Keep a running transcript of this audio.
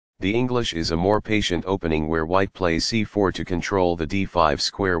The English is a more patient opening where white plays c4 to control the d5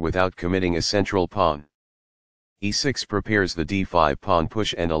 square without committing a central pawn. e6 prepares the d5 pawn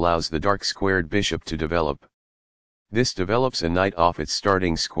push and allows the dark squared bishop to develop. This develops a knight off its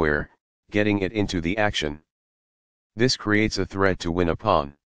starting square, getting it into the action. This creates a threat to win a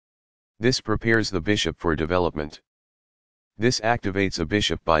pawn. This prepares the bishop for development. This activates a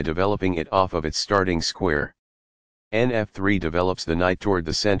bishop by developing it off of its starting square. Nf3 develops the knight toward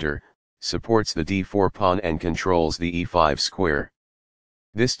the center, supports the d4 pawn and controls the e5 square.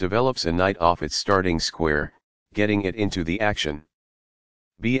 This develops a knight off its starting square, getting it into the action.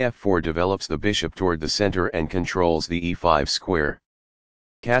 Bf4 develops the bishop toward the center and controls the e5 square.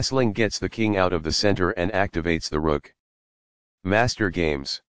 Castling gets the king out of the center and activates the rook. Master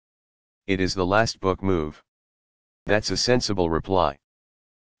games. It is the last book move. That's a sensible reply.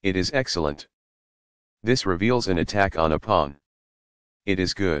 It is excellent. This reveals an attack on a pawn. It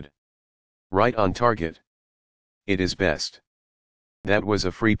is good. Right on target. It is best. That was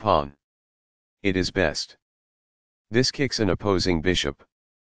a free pawn. It is best. This kicks an opposing bishop.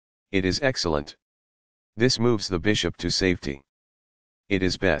 It is excellent. This moves the bishop to safety. It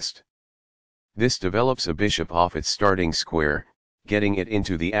is best. This develops a bishop off its starting square, getting it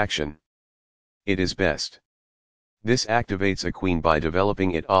into the action. It is best. This activates a queen by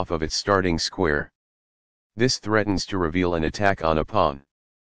developing it off of its starting square. This threatens to reveal an attack on a pawn.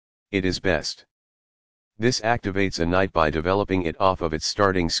 It is best. This activates a knight by developing it off of its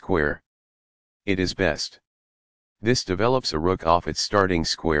starting square. It is best. This develops a rook off its starting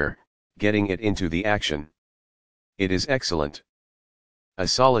square, getting it into the action. It is excellent. A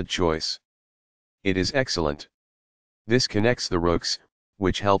solid choice. It is excellent. This connects the rooks,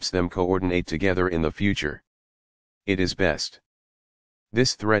 which helps them coordinate together in the future. It is best.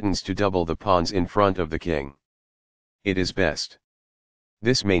 This threatens to double the pawns in front of the king. It is best.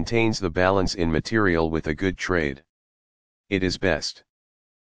 This maintains the balance in material with a good trade. It is best.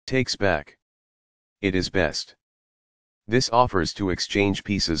 Takes back. It is best. This offers to exchange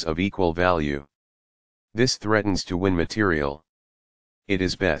pieces of equal value. This threatens to win material. It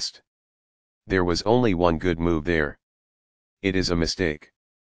is best. There was only one good move there. It is a mistake.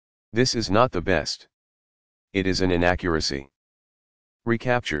 This is not the best. It is an inaccuracy.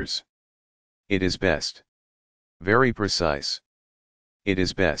 Recaptures. It is best. Very precise. It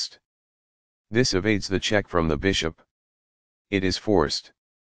is best. This evades the check from the bishop. It is forced.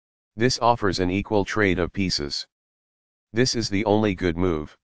 This offers an equal trade of pieces. This is the only good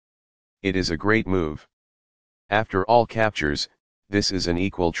move. It is a great move. After all captures, this is an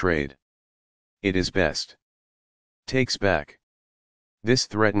equal trade. It is best. Takes back. This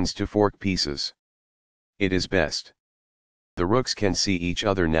threatens to fork pieces. It is best. The rooks can see each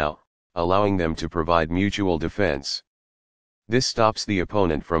other now, allowing them to provide mutual defense. This stops the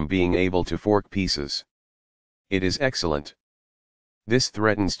opponent from being able to fork pieces. It is excellent. This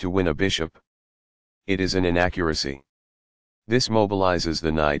threatens to win a bishop. It is an inaccuracy. This mobilizes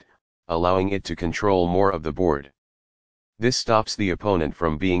the knight, allowing it to control more of the board. This stops the opponent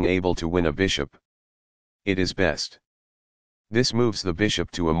from being able to win a bishop. It is best. This moves the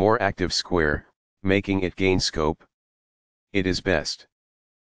bishop to a more active square, making it gain scope. It is best.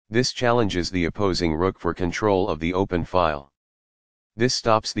 This challenges the opposing rook for control of the open file. This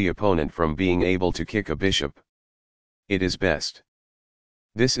stops the opponent from being able to kick a bishop. It is best.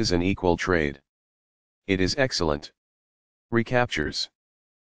 This is an equal trade. It is excellent. Recaptures.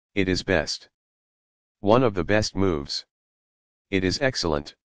 It is best. One of the best moves. It is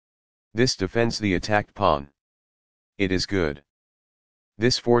excellent. This defends the attacked pawn. It is good.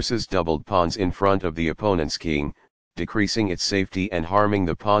 This forces doubled pawns in front of the opponent's king, decreasing its safety and harming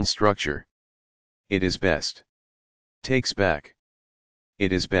the pawn structure. It is best. Takes back.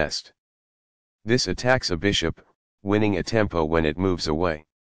 It is best. This attacks a bishop, winning a tempo when it moves away.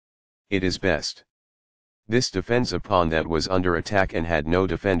 It is best. This defends a pawn that was under attack and had no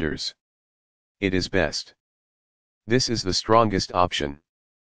defenders. It is best. This is the strongest option.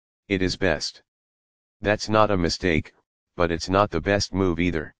 It is best. That's not a mistake, but it's not the best move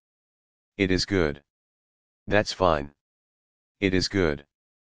either. It is good. That's fine. It is good.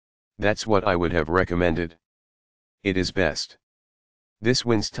 That's what I would have recommended. It is best. This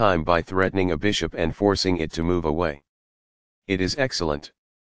wins time by threatening a bishop and forcing it to move away. It is excellent.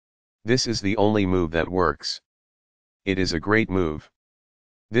 This is the only move that works. It is a great move.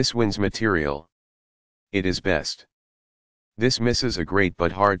 This wins material. It is best. This misses a great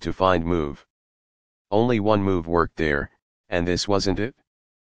but hard to find move. Only one move worked there, and this wasn't it?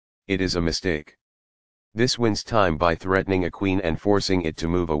 It is a mistake. This wins time by threatening a queen and forcing it to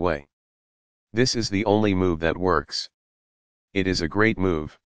move away. This is the only move that works. It is a great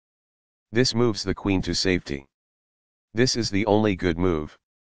move. This moves the queen to safety. This is the only good move.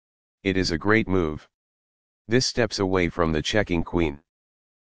 It is a great move. This steps away from the checking queen.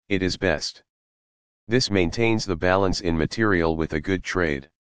 It is best. This maintains the balance in material with a good trade.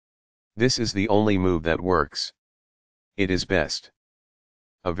 This is the only move that works. It is best.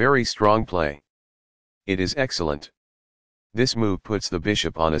 A very strong play. It is excellent. This move puts the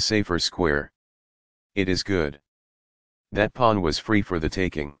bishop on a safer square. It is good. That pawn was free for the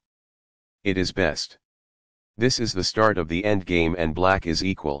taking. It is best. This is the start of the endgame and black is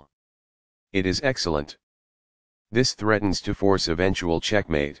equal. It is excellent. This threatens to force eventual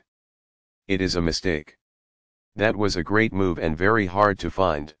checkmate. It is a mistake. That was a great move and very hard to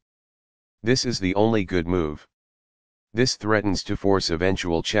find. This is the only good move. This threatens to force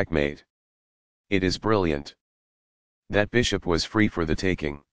eventual checkmate. It is brilliant. That bishop was free for the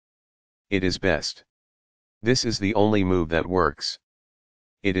taking. It is best. This is the only move that works.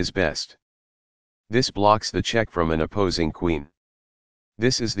 It is best. This blocks the check from an opposing queen.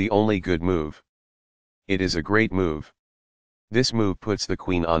 This is the only good move. It is a great move. This move puts the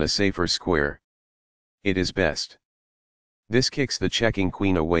queen on a safer square. It is best. This kicks the checking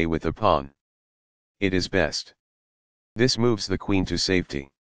queen away with the pawn. It is best. This moves the queen to safety.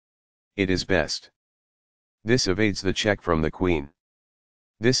 It is best. This evades the check from the queen.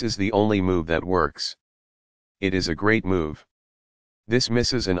 This is the only move that works. It is a great move. This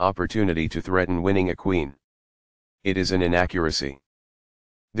misses an opportunity to threaten winning a queen. It is an inaccuracy.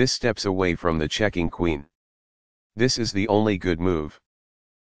 This steps away from the checking queen. This is the only good move.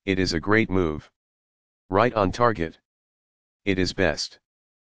 It is a great move. Right on target. It is best.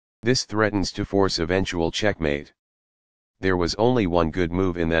 This threatens to force eventual checkmate. There was only one good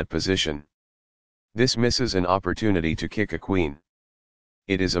move in that position. This misses an opportunity to kick a queen.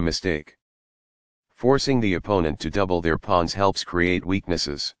 It is a mistake. Forcing the opponent to double their pawns helps create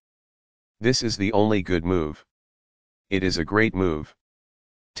weaknesses. This is the only good move. It is a great move.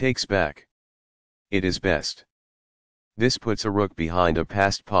 Takes back. It is best. This puts a rook behind a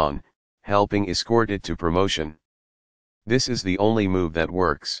passed pawn, helping escort it to promotion. This is the only move that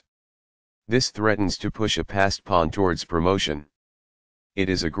works. This threatens to push a passed pawn towards promotion. It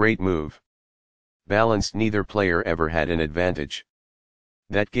is a great move. Balanced, neither player ever had an advantage.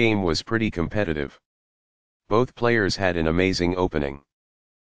 That game was pretty competitive. Both players had an amazing opening.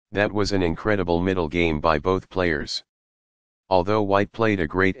 That was an incredible middle game by both players. Although white played a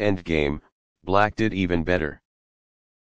great endgame, black did even better.